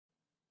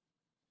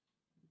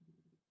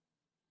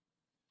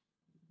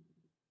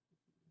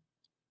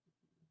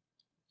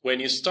When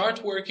you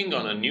start working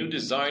on a new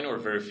design or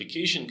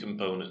verification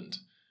component,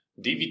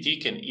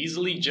 DVT can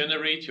easily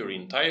generate your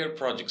entire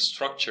project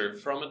structure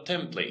from a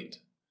template,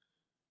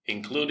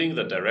 including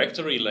the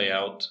directory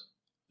layout,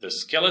 the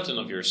skeleton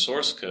of your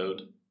source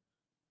code,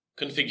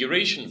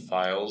 configuration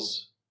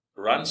files,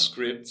 run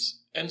scripts,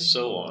 and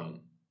so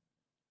on.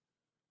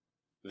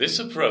 This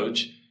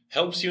approach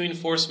helps you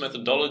enforce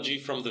methodology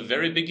from the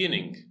very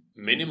beginning,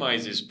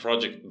 minimizes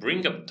project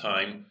bring-up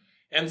time,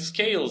 and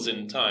scales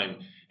in time,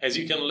 as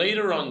you can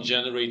later on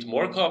generate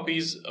more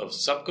copies of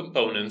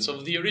subcomponents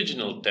of the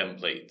original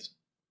template.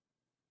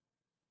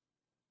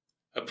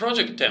 A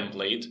project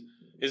template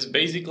is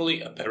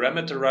basically a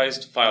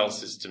parameterized file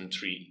system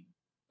tree.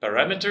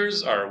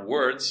 Parameters are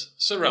words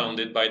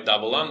surrounded by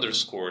double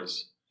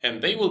underscores,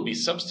 and they will be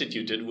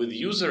substituted with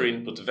user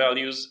input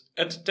values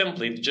at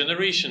template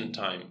generation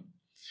time,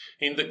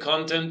 in the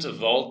content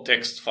of all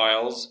text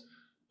files,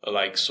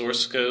 like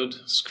source code,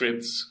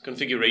 scripts,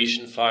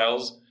 configuration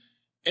files,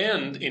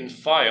 and in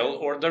file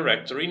or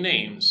directory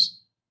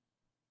names.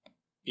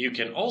 You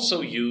can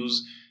also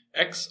use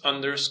x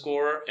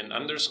underscore and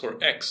underscore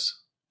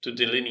x to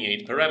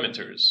delineate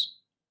parameters.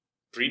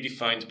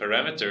 Predefined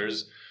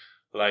parameters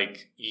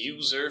like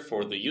user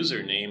for the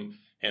username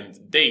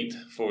and date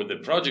for the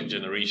project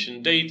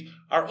generation date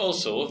are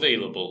also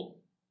available.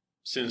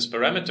 Since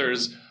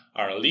parameters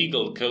are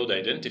legal code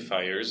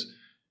identifiers,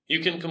 you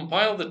can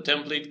compile the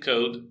template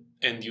code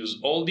and use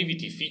all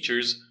DVT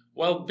features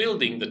while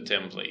building the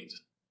template.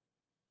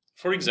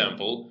 For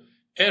example,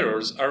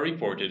 errors are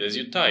reported as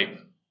you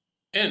type,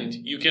 and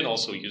you can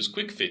also use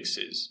quick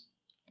fixes.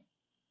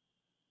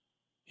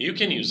 You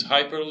can use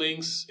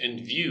hyperlinks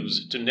and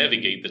views to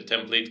navigate the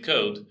template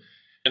code,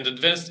 and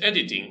advanced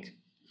editing,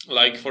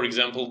 like for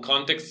example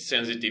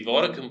context-sensitive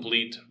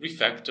autocomplete,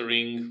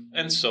 refactoring,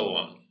 and so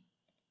on.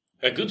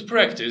 A good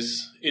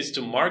practice is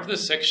to mark the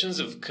sections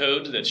of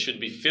code that should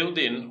be filled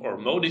in or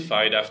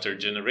modified after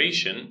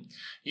generation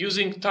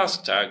using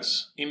task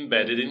tags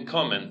embedded in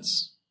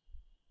comments.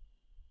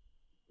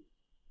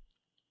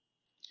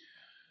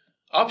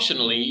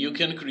 Optionally, you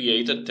can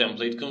create a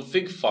template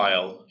config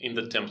file in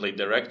the template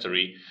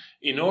directory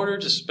in order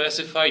to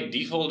specify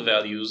default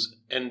values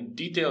and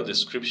detailed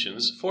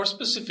descriptions for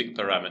specific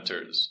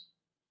parameters.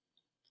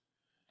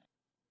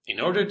 In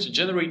order to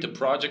generate a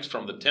project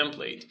from the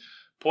template,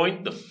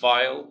 point the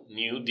File,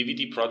 New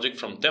DVT Project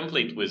from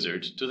Template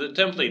Wizard to the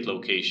template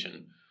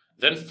location,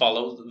 then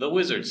follow the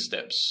wizard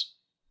steps.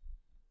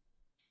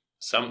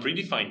 Some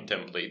predefined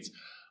templates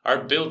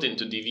are built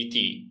into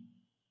DVT.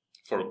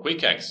 For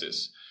quick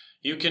access,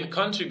 you can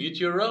contribute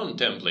your own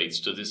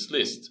templates to this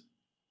list.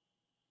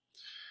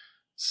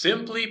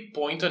 Simply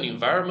point an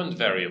environment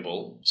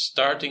variable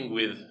starting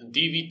with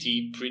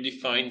DVT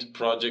predefined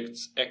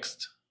projects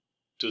ext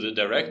to the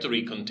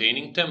directory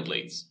containing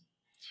templates.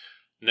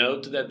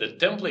 Note that the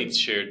templates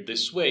shared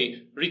this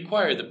way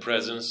require the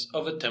presence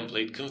of a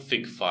template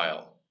config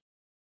file.